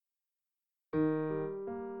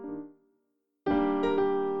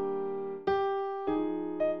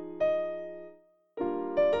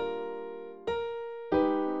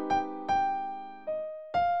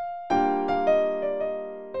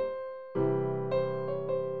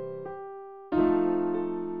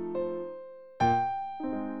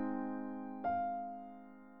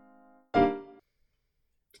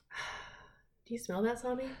Do you smell that,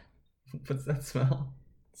 Sami? What's that smell?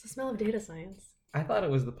 It's the smell of data science. I thought it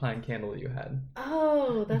was the pine candle you had.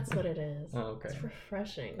 Oh, that's what it is. Oh, okay. It's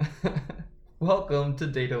refreshing. Welcome to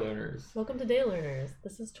Data Learners. Welcome to Data Learners.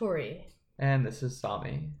 This is Tori. And this is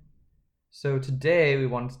Sami. So today we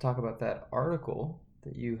wanted to talk about that article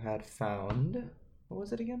that you had found. What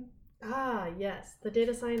was it again? Ah, yes, the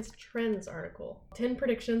Data Science Trends article. 10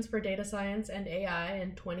 predictions for data science and AI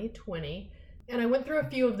in 2020. And I went through a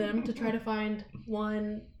few of them to try to find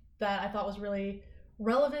one that I thought was really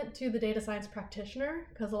relevant to the data science practitioner,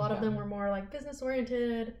 because a lot of them were more like business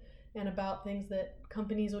oriented and about things that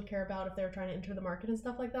companies would care about if they were trying to enter the market and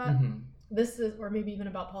stuff like that. Mm-hmm. This is, or maybe even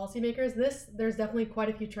about policymakers. There's definitely quite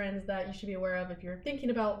a few trends that you should be aware of if you're thinking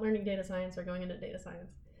about learning data science or going into data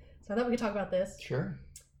science. So I thought we could talk about this. Sure.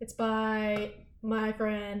 It's by my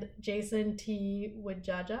friend Jason T.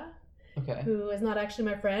 Widjaja, Okay. who is not actually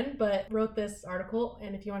my friend, but wrote this article.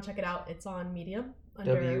 And if you want to check it out, it's on Medium.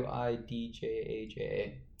 Widjaja.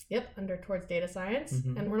 Yep, under Towards Data Science.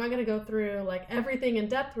 Mm-hmm. And we're not going to go through like everything in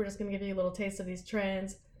depth. We're just going to give you a little taste of these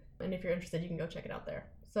trends. And if you're interested, you can go check it out there.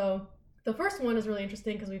 So the first one is really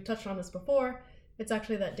interesting because we've touched on this before. It's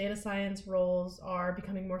actually that data science roles are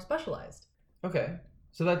becoming more specialized. Okay.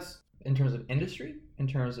 So that's in terms of industry, in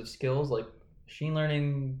terms of skills like machine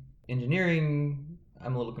learning, engineering.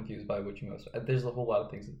 I'm a little confused by which you most. There's a whole lot of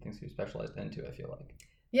things that things you're specialized into, I feel like.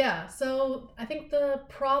 Yeah, so I think the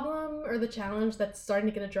problem or the challenge that's starting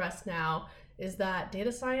to get addressed now is that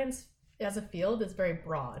data science as a field is very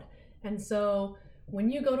broad. And so when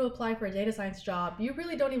you go to apply for a data science job, you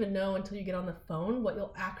really don't even know until you get on the phone what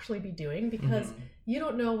you'll actually be doing, because you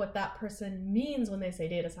don't know what that person means when they say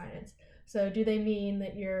data science. So do they mean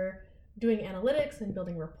that you're doing analytics and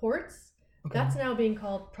building reports? Okay. That's now being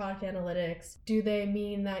called product analytics. Do they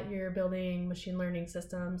mean that you're building machine learning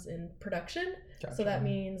systems in production? Gotcha. So that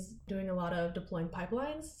means doing a lot of deploying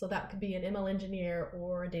pipelines. So that could be an ML engineer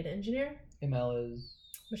or a data engineer. ML is?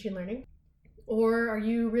 Machine learning. Or are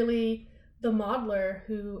you really the modeler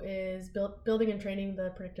who is building and training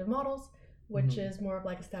the predictive models, which is more of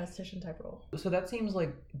like a statistician type role? So that seems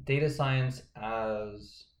like data science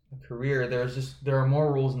as a career, there are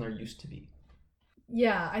more roles than there used to be.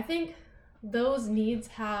 Yeah, I think those needs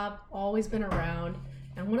have always been around,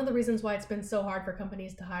 and one of the reasons why it's been so hard for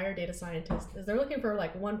companies to hire data scientists is they're looking for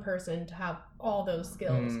like one person to have all those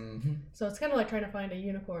skills. So it's kind of like trying to find a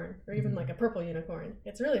unicorn, or even like a purple unicorn.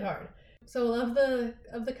 It's really hard. So of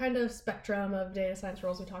the kind of spectrum of data science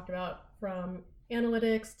roles we talked about, from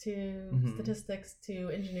analytics to statistics to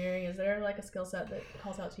engineering, is there like a skill set that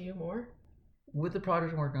calls out to you more? With the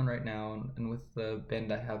project I'm working on right now, and with the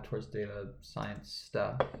bend I have towards data science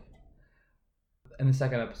stuff, in the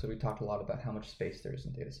second episode we talked a lot about how much space there is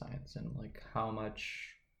in data science and like how much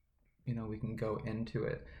we can go into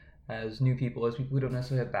it as people who don't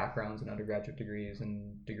necessarily have backgrounds in undergraduate degrees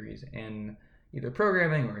and degrees in either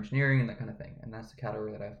programming or engineering and that kind of thing, and that's the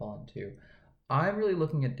category that I fall into. I'm really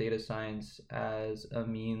looking at data science as a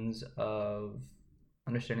means of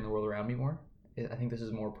understanding the world around me more. I think this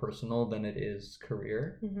is more personal than it is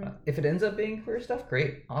career. If it ends up being career stuff,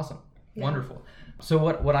 great, awesome. Yeah. Wonderful. So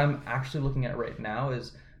what I'm actually looking at right now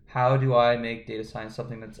is how do I make data science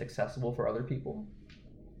something that's accessible for other people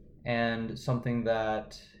and something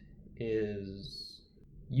that is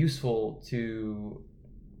useful to,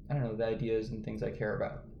 the ideas and things I care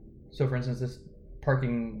about. So for instance, this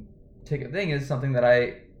parking ticket thing is something that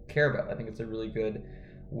I care about. I think it's a really good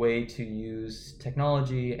way to use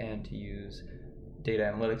technology and to use data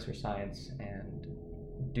analytics for science and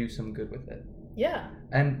do some good with it. Yeah.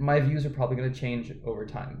 And my views are probably going to change over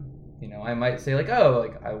time. I might say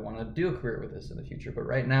I want to do a career with this in the future, but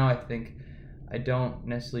right now I think I don't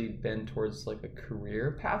necessarily bend towards like a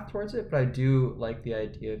career path towards it, but I do like the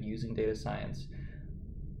idea of using data science.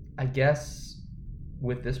 I guess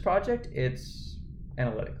with this project, it's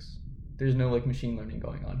analytics. There's no like machine learning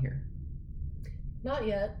going on here. Not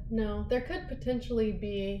yet. No, there could potentially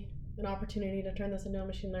be an opportunity to turn this into a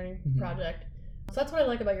machine learning project. So that's what I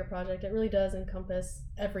like about your project. It really does encompass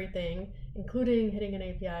everything, including hitting an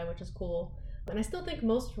API, which is cool. And I still think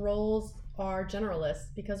most roles are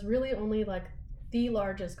generalists, because really only like the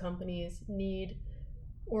largest companies need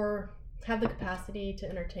or have the capacity to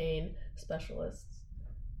entertain specialists.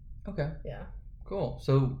 Okay. Yeah. Cool.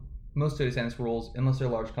 So most data science roles, unless they're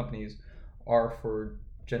large companies, are for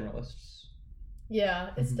generalists. Yeah,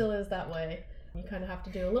 it still is that way. You kind of have to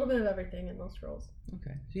do a little bit of everything in most roles.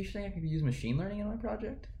 Okay. So you think I could use machine learning in my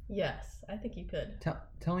project? Yes, I think you could.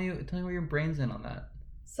 Tell me where your brain's in on that.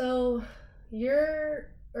 So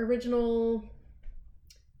your original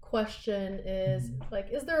question is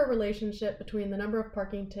is there a relationship between the number of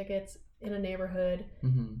parking tickets in a neighborhood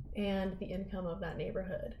Mm-hmm. and the income of that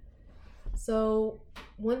neighborhood. So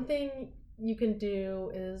one thing you can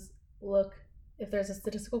do is look if there's a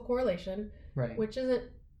statistical correlation, Right. which isn't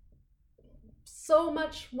so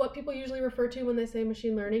much what people usually refer to when they say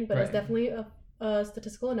machine learning, but it's Right. definitely a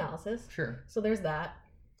statistical analysis. Sure. So there's that.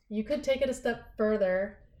 You could take it a step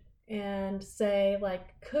further and say,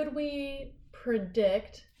 like, could we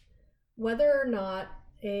predict whether or not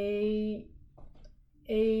a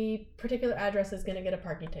particular address is going to get a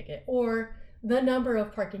parking ticket, or the number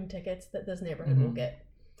of parking tickets that this neighborhood will get?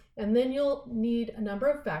 And then you'll need a number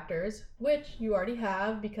of factors, which you already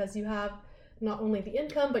have because you have not only the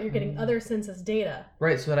income, but you're getting other census data.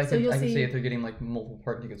 Right, so that I So could you'll say see- if they're getting like multiple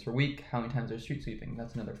parking tickets per week, how many times they're street sweeping.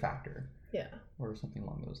 That's another factor. Yeah. Or something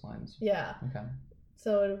along those lines. Yeah. Okay.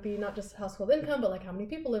 So it would be not just household income, but like how many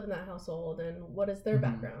people live in that household and what is their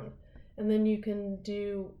background. And then you can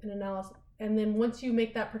do an analysis. And then once you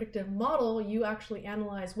make that predictive model, you actually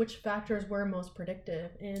analyze which factors were most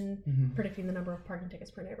predictive in predicting the number of parking tickets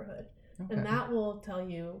per neighborhood. Okay. And that will tell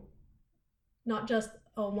you not just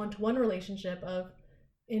a one-to-one relationship of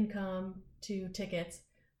income to tickets,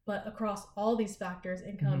 but across all these factors,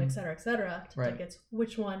 income, et cetera, to Right. tickets,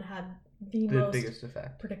 which one had the The most biggest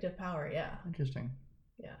effect. predictive power. Yeah. Interesting.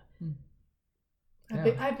 Yeah. Hmm. I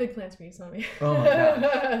have big plans for you, Swami. Oh my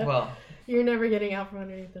gosh. Well, You're never getting out from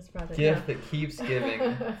underneath this project. gift that keeps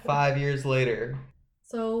giving. 5 years later.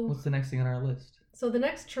 So What's the next thing on our list? So the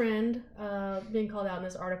next trend being called out in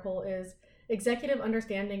this article is executive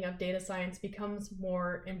understanding of data science becomes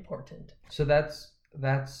more important. So that's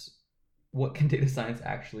what can data science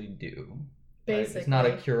actually do? Basically. Right? It's not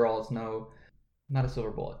a cure-all. It's not a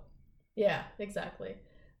silver bullet. Yeah, exactly.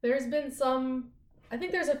 There's been I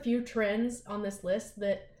think there's a few trends on this list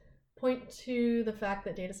that point to the fact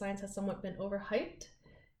that data science has somewhat been overhyped.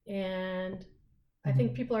 And I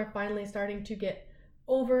think people are finally starting to get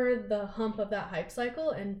over the hump of that hype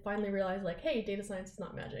cycle and finally realize, like, hey, data science is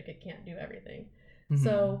not magic. It can't do everything.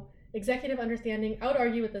 So executive understanding, I would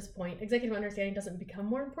argue at this point, executive understanding doesn't become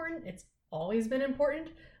more important. It's always been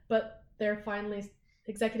important, but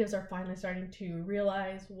executives are finally starting to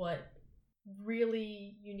realize what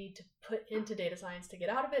really you need to put into data science to get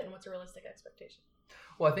out of it and what's a realistic expectation.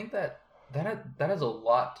 Well, I think that has a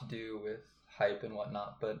lot to do with hype and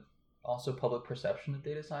whatnot, but also public perception of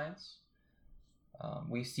data science.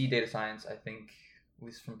 We see data science, I think, at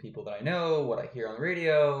least from people that I know, what I hear on the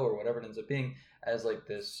radio or whatever it ends up being, as like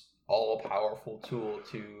this all-powerful tool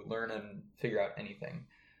to learn and figure out anything.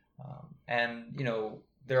 And,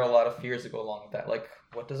 there are a lot of fears that go along with that. Like,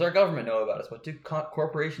 what does our government know about us? What do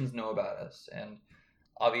corporations know about us? And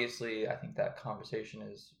obviously, I think that conversation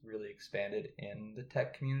is really expanded in the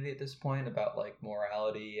tech community at this point about like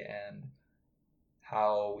morality and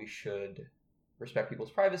how we should respect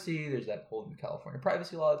people's privacy. There's that whole new California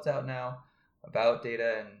privacy law that's out now about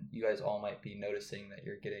data, and you guys all might be noticing that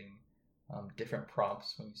you're getting different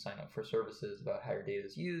prompts when you sign up for services about how your data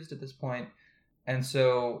is used at this point. And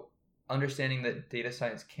so understanding that data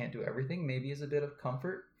science can't do everything maybe is a bit of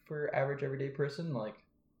comfort for average everyday person. Like,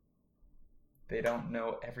 they don't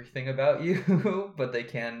know everything about you, but they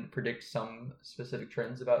can predict some specific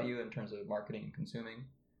trends about you in terms of marketing and consuming.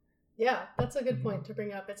 Yeah, that's a good point to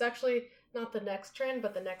bring up. It's actually not the next trend,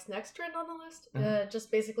 but the next trend on the list.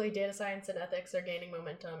 Just basically data science and ethics are gaining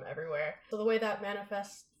momentum everywhere. So the way that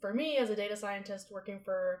manifests for me as a data scientist working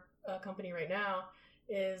for a company right now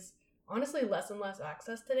is honestly less and less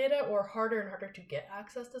access to data, or harder and harder to get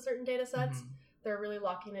access to certain data sets. They're really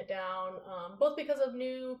locking it down, both because of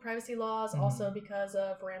new privacy laws, also because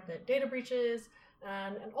of rampant data breaches,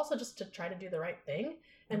 and also just to try to do the right thing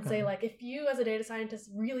and say, like, if you as a data scientist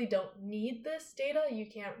really don't need this data, you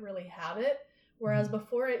can't really have it. Whereas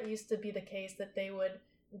before it used to be the case that they would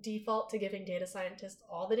default to giving data scientists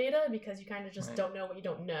all the data because you kind of just don't know what you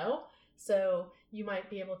don't know. So you might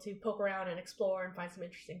be able to poke around and explore and find some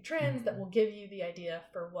interesting trends that will give you the idea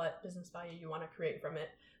for what business value you want to create from it.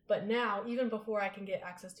 But now, even before I can get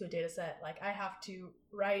access to a data set, like, I have to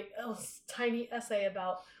write a tiny essay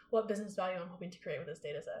about what business value I'm hoping to create with this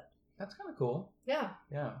data set. That's kind of cool. Yeah.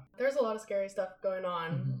 Yeah. There's a lot of scary stuff going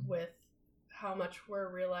on with how much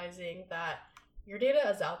we're realizing that your data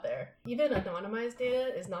is out there. Even anonymized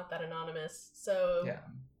data is not that anonymous. So,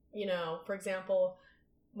 for example,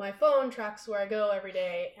 my phone tracks where I go every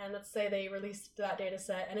day, and let's say they released that data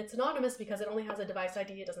set, and it's anonymous because it only has a device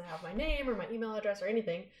ID. It doesn't have my name or my email address or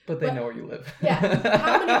anything. But they know where you live. Yeah.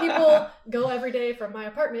 How many people go every day from my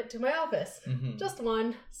apartment to my office? Just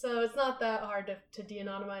one. So it's not that hard to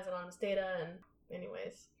de-anonymize anonymous data. And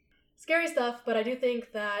anyways, scary stuff. But I do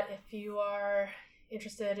think that if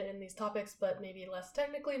interested in these topics but maybe less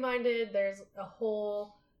technically minded, there's a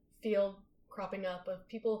whole field cropping up of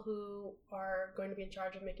people who are going to be in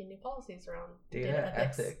charge of making new policies around data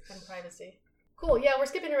ethics and privacy. Cool. Yeah, we're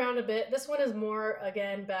skipping around a bit. This one is more,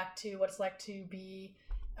 again, back to what it's like to be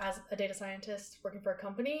as a data scientist working for a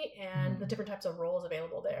company and the different types of roles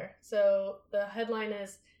available there. So the headline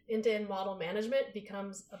is end-to-end model management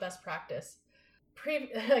becomes a best practice.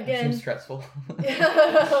 Again, seems stressful.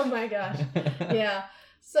 Oh my gosh. Yeah.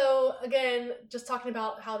 So again, just talking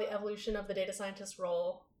about how the evolution of the data scientist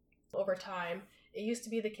role over time. It used to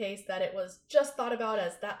be the case that it was just thought about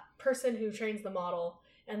as that person who trains the model.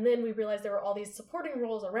 And then we realized there were all these supporting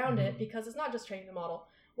roles around it because it's not just training the model.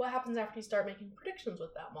 What happens after you start making predictions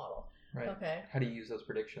with that model? Right. Okay. How do you use those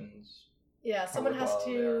predictions? Yeah, someone has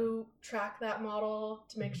to track that model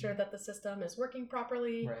to make sure that the system is working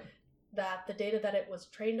properly, that the data that it was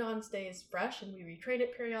trained on stays fresh and we retrain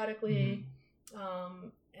it periodically,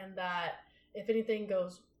 and that if anything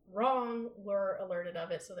goes wrong, we're alerted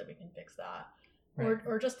of it so that we can fix that.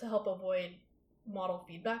 Or just to help avoid model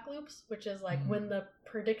feedback loops, which is like when the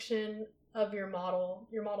prediction of your model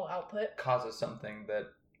output causes something that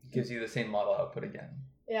gives you the same model output again.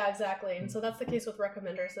 Yeah, exactly. And so that's the case with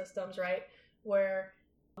recommender systems, right? Where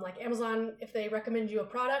like Amazon, if they recommend you a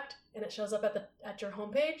product and it shows up at your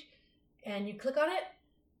homepage and you click on it,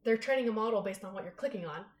 they're training a model based on what you're clicking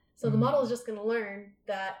on. So the model is just going to learn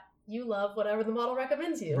that you love whatever the model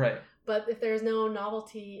recommends you. Right. But if there's no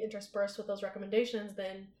novelty interspersed with those recommendations,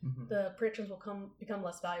 then the predictions will become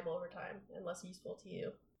less valuable over time and less useful to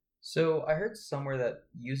you. So I heard somewhere that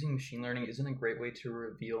using machine learning isn't a great way to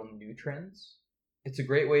reveal new trends. It's a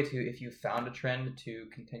great way to, if you found a trend, to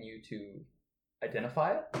continue to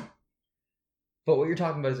identify it. But what you're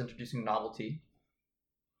talking about is introducing novelty.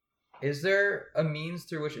 Is there a means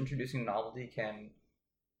through which introducing novelty can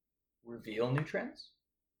reveal new trends?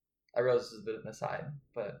 I realize this is a bit of an aside,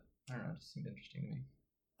 but I don't know, it just seemed interesting to me.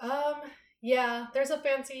 Yeah, there's a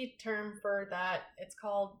fancy term for that. It's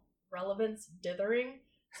called relevance dithering.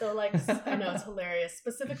 So like, I know it's hilarious,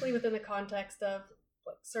 specifically within the context of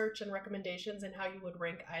like search and recommendations and how you would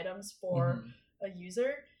rank items for a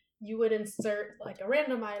user. You would insert like a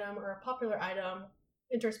random item or a popular item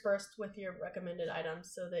interspersed with your recommended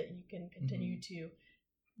items so that you can continue to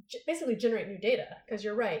basically generate new data. Because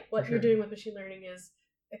you're right, what you're doing with machine learning is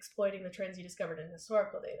exploiting the trends you discovered in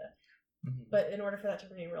historical data. But in order for that to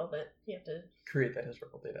remain relevant, you have to create that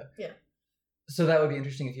historical data. Yeah. So that would be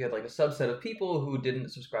interesting if you had like a subset of people who didn't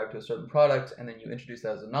subscribe to a certain product, and then you introduced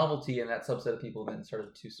that as a novelty, and that subset of people then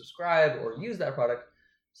started to subscribe or use that product.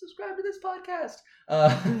 Subscribe to this podcast.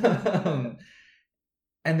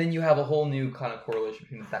 And then you have a whole new kind of correlation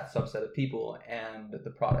between that subset of people and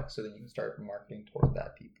the product, so then you can start marketing toward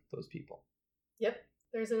those people. Yep.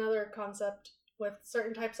 There's another concept with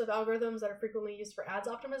certain types of algorithms that are frequently used for ads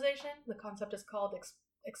optimization. The concept is called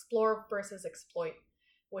explore versus exploit,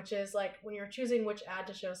 which is like when you're choosing which ad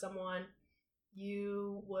to show someone,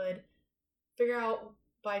 you would figure out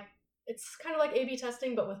it's kind of like A/B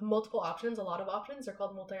testing, but with multiple options, a lot of options. They're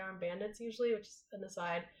called multi-arm bandits usually, which is an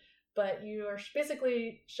aside. But you are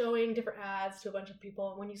basically showing different ads to a bunch of people.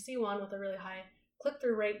 And when you see one with a really high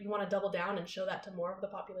click-through rate, you want to double down and show that to more of the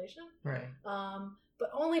population. Right. But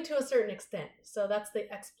only to a certain extent. So that's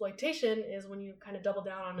the exploitation, is when you kind of double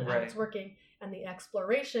down on an ad that's working. And the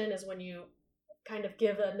exploration is when you kind of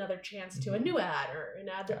give another chance to a new ad or an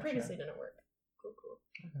ad that previously didn't work. Cool.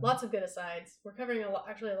 Okay. Lots of good asides. We're covering a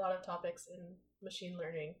lot of topics in machine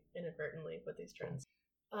learning inadvertently with these trends.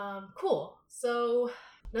 Cool. So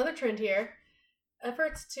another trend here,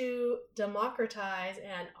 efforts to democratize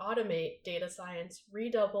and automate data science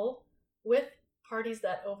redouble with parties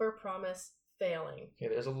that overpromise failing.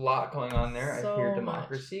 Okay, there's a lot going on there. So I hear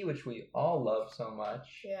democracy, which we all love so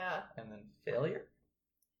much. Yeah. And then failure?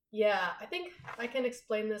 Yeah, I think I can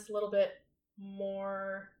explain this a little bit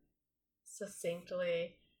more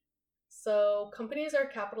succinctly. So companies are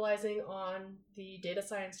capitalizing on the data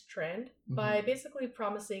science trend by basically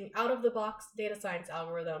promising out-of-the-box data science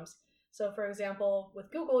algorithms. So for example,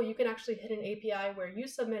 with Google, you can actually hit an API where you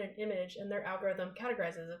submit an image and their algorithm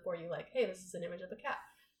categorizes it for you, like, hey, this is an image of a cat.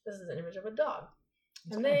 This is an image of a dog.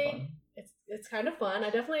 It's kind of fun. I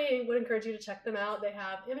definitely would encourage you to check them out. They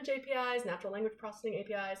have image APIs, natural language processing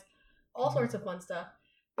APIs, all sorts of fun stuff.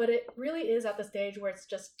 But it really is at the stage where it's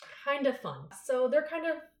just kind of fun. So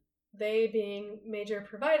they being major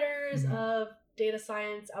providers of data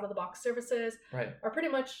science out-of-the-box services are pretty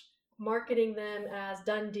much marketing them as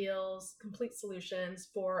done deals, complete solutions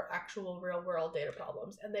for actual real-world data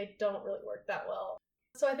problems. And they don't really work that well.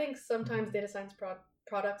 So I think sometimes data science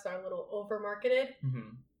products are a little over-marketed.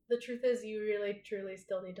 the truth is you really truly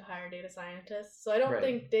still need to hire data scientists. So I don't Right.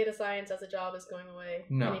 think data science as a job is going away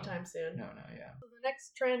anytime soon. No, yeah. So the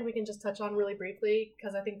next trend we can just touch on really briefly,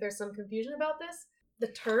 because I think there's some confusion about this.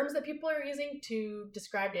 The terms that people are using to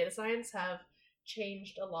describe data science have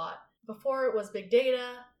changed a lot. Before it was big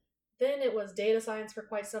data, then it was data science for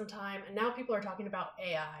quite some time, and now people are talking about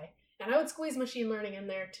AI. And I would squeeze machine learning in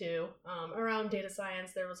there too. Around data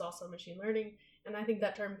science, there was also machine learning, and I think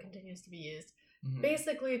that term continues to be used. Mhm.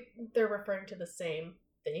 Basically, they're referring to the same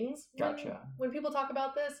things. Gotcha. When people talk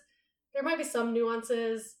about this, there might be some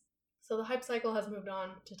nuances. So the hype cycle has moved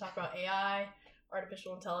on to talk about AI,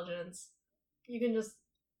 artificial intelligence. You can just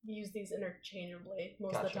use these interchangeably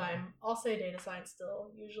most of the Gotcha. time. I'll say data science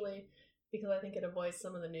still, usually, because I think it avoids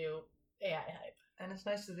some of the new AI hype. And it's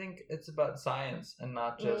nice to think it's about science and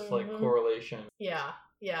not just like Mhm. correlation. Yeah,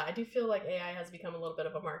 I do feel like AI has become a little bit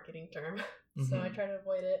of a marketing term, so I Mhm. try to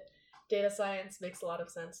avoid it. Data science makes a lot of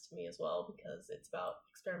sense to me as well because it's about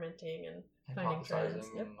experimenting and finding trends.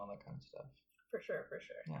 Hypothesizing Yep. and all that kind of stuff. For sure.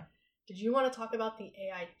 Yeah. Did you want to talk about the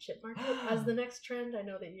AI chip market as the next trend? I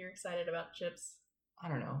know that you're excited about chips. I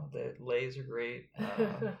don't know. The Lays are great.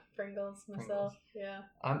 Pringles, myself. Yeah.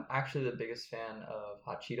 I'm actually the biggest fan of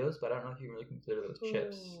Hot Cheetos, but I don't know if you can really consider those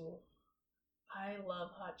chips. Ooh, I love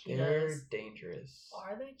hot Cheetos. They're dangerous.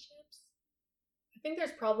 Are they chips? I think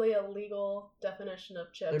there's probably a legal definition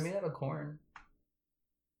of chips. They're made out of corn,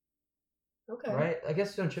 Okay. right? I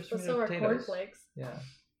guess chips are But made so out are of potatoes. cornflakes. Yeah.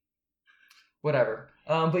 Whatever.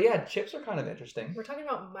 But yeah, chips are kind of interesting. We're talking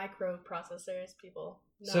about microprocessors, people.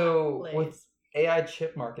 Not So Lay's. with AI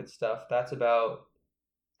chip market stuff, that's about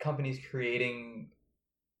companies creating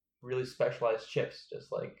really specialized chips,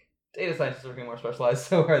 just like data scientists are becoming more specialized,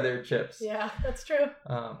 so are their chips. Yeah, that's true.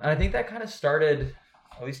 And I think that kind of started,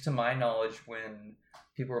 at least to my knowledge, when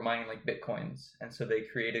people were mining like Bitcoins. And so they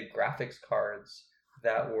created graphics cards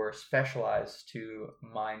that were specialized to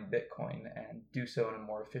mine Bitcoin and do so in a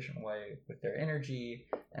more efficient way with their energy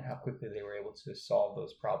and how quickly they were able to solve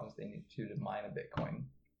those problems they needed to mine a Bitcoin.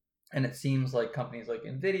 And it seems like companies like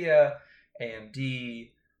NVIDIA,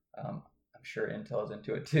 AMD, I'm sure Intel is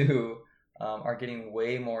into it too, are getting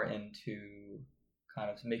way more into kind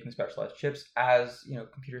of making specialized chips as,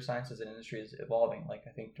 computer science as an industry is evolving. Like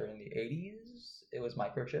I think during the 80s, it was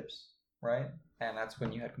microchips, right? And that's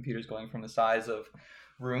when you had computers going from the size of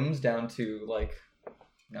rooms down to like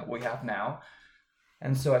what we have now.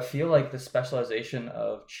 And so I feel like the specialization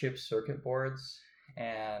of chip circuit boards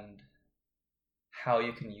and how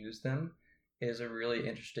you can use them is a really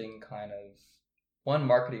interesting kind of, one,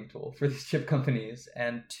 marketing tool for these chip companies,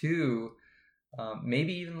 and two,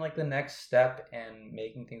 maybe even like the next step in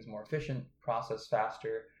making things more efficient, process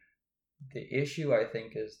faster. The issue, I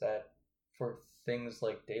think, is that for things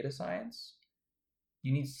like data science,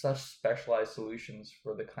 you need such specialized solutions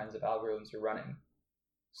for the kinds of algorithms you're running.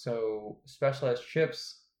 So specialized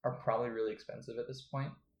chips are probably really expensive at this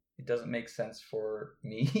point. It doesn't make sense for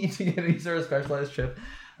me to get any sort of specialized chip.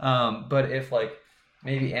 But if like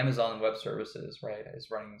maybe Amazon Web Services, right,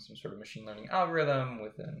 is running some sort of machine learning algorithm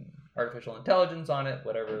with an artificial intelligence on it,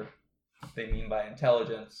 whatever they mean by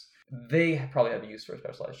intelligence, they probably have a use for a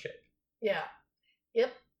specialized chip. Yeah.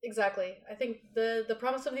 Yep. Exactly. I think the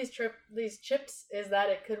promise of these chips is that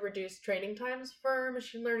it could reduce training times for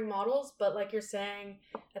machine learning models, but like you're saying,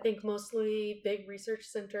 I think mostly big research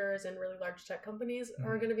centers and really large tech companies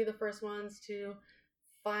are going to be the first ones to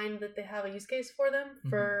find that they have a use case for them.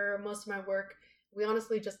 For most of my work, we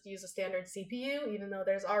honestly just use a standard CPU, even though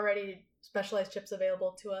there's already specialized chips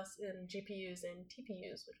available to us in GPUs and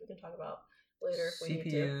TPUs, which we can talk about later if we need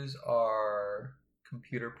to. CPUs are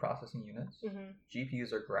computer processing units. Mm-hmm.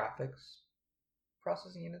 GPUs are graphics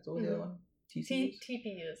processing units. What was the other one?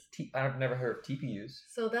 TPUs. I've never heard of TPUs.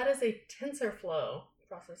 So that is a TensorFlow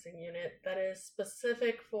processing unit that is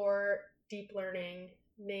specific for deep learning,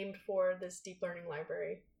 named for this deep learning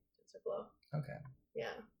library, TensorFlow. Okay.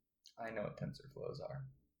 Yeah. I know what TensorFlows are.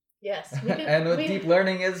 Yes. And what deep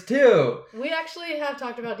learning is too. We actually have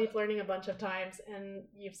talked about deep learning a bunch of times, and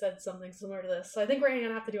you've said something similar to this. So I think we're going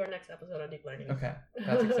to have to do our next episode on deep learning. Okay.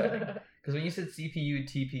 That's exciting. Because when you said CPU,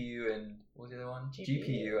 TPU, and what was the other one?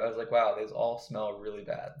 GPU. I was like, wow, these all smell really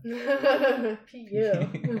bad. PU.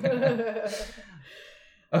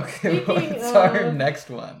 Okay, what's our next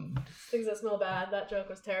one? Things that smell bad. That joke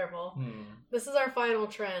was terrible. This is our final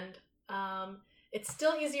trend. It's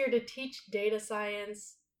still easier to teach data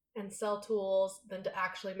science and sell tools than to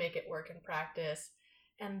actually make it work in practice.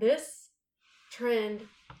 And this trend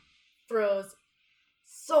throws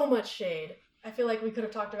so much shade. I feel like we could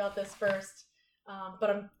have talked about this first, but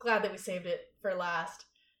I'm glad that we saved it for last.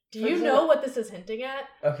 Do you know what this is hinting at?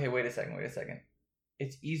 Okay, wait a second.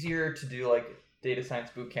 it's easier to do like data science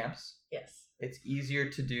boot camps. Yes. It's easier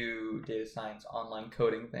to do data science online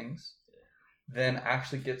coding things than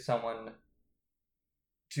actually get someone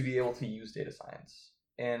to be able to use data science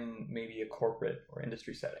in maybe a corporate or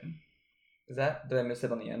industry setting. Did I miss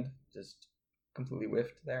it on the end? Just completely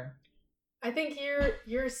whiffed there. I think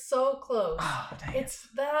you're so close. Oh, dang it's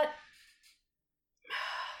that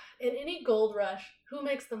in any gold rush, who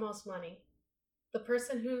makes the most money? The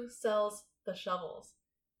person who sells the shovels.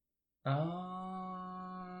 Oh,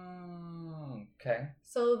 okay.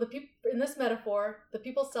 So the people in this metaphor, the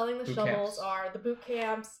people selling the Boot shovels camps. are the boot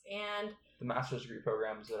camps and The master's degree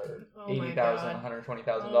programs that are Oh my $80,000, God.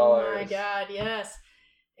 $120,000. Oh my God, yes.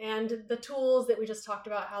 And the tools that we just talked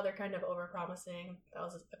about, how they're kind of over-promising. That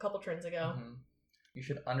was a couple trends ago. Mm-hmm. You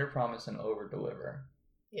should under-promise and over-deliver.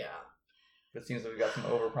 Yeah. It seems like we got some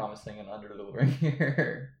over-promising and under-delivering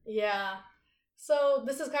here. Yeah. So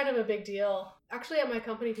this is kind of a big deal. Actually, at my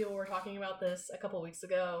company, people were talking about this a couple weeks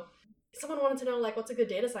ago. Someone wanted to know, like, what's a good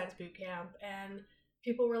data science boot camp? And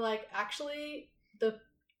people were like, actually, the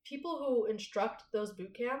people who instruct those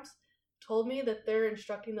boot camps told me that they're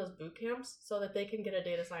instructing those boot camps so that they can get a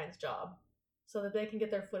data science job, so that they can get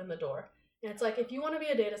their foot in the door. And it's like, if you want to be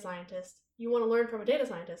a data scientist, you want to learn from a data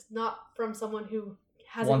scientist, not from someone who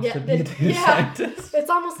hasn't Wants yet to be been. a data scientist. It's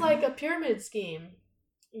almost like a pyramid scheme,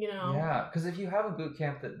 you know? Yeah, because if you have a boot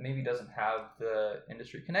camp that maybe doesn't have the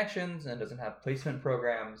industry connections and doesn't have placement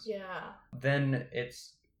programs, Yeah. then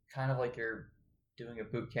it's kind of like you're doing a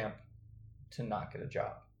boot camp to not get a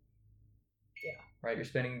job. Yeah. Right? You're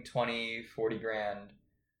spending 20, 40 grand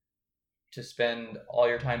to spend all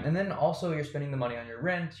your time. And then also you're spending the money on your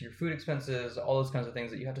rent, your food expenses, all those kinds of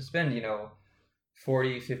things that you have to spend,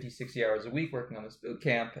 40, 50, 60 hours a week working on this boot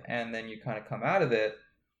camp. And then you kind of come out of it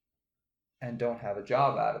and don't have a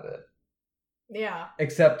job out of it. Yeah.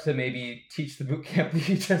 Except to maybe teach the boot camp that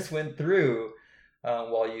you just went through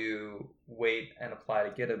while you wait and apply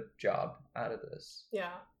to get a job out of this.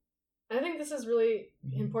 Yeah. I think this is really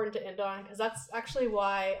important to end on because that's actually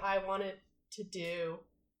why I wanted to do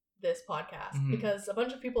this podcast, because a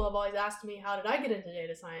bunch of people have always asked me, how did I get into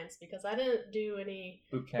data science? Because I didn't do any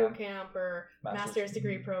boot camp or master's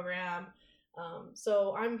degree program.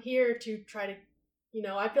 So I'm here to try to,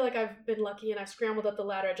 I feel like I've been lucky and I've scrambled up the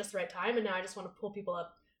ladder at just the right time, and now I just want to pull people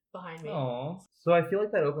up behind me. Oh, so I feel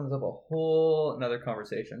like that opens up a whole another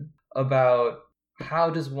conversation about how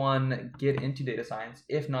does one get into data science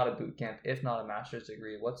if not a boot camp, if not a master's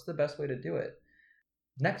degree? What's the best way to do it?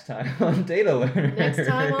 Next time on Data Learners. Next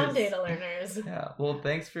time on Data Learners. Yeah. Well,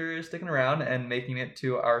 thanks for sticking around and making it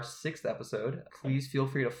to our 6th episode. Please feel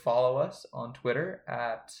free to follow us on Twitter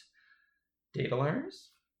at Data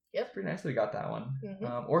Learners. Yep. Pretty nice that we got that one.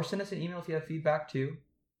 Mm-hmm. Or send us an email if you have feedback too.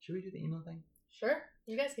 Should we do the email thing? Sure.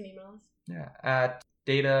 You guys can email us. Yeah. At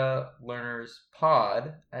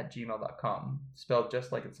datalearnerspod@gmail.com. Spelled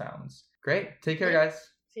just like it sounds. Great. Take care,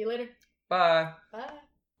 guys. See you later. Bye. Bye.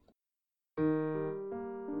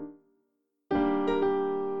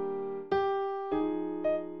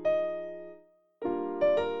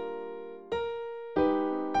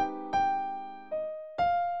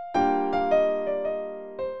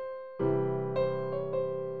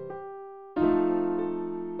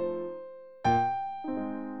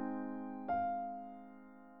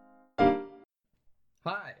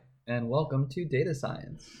 Hi, and welcome to Data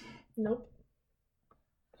Science. Nope.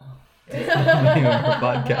 Name of our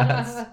podcast.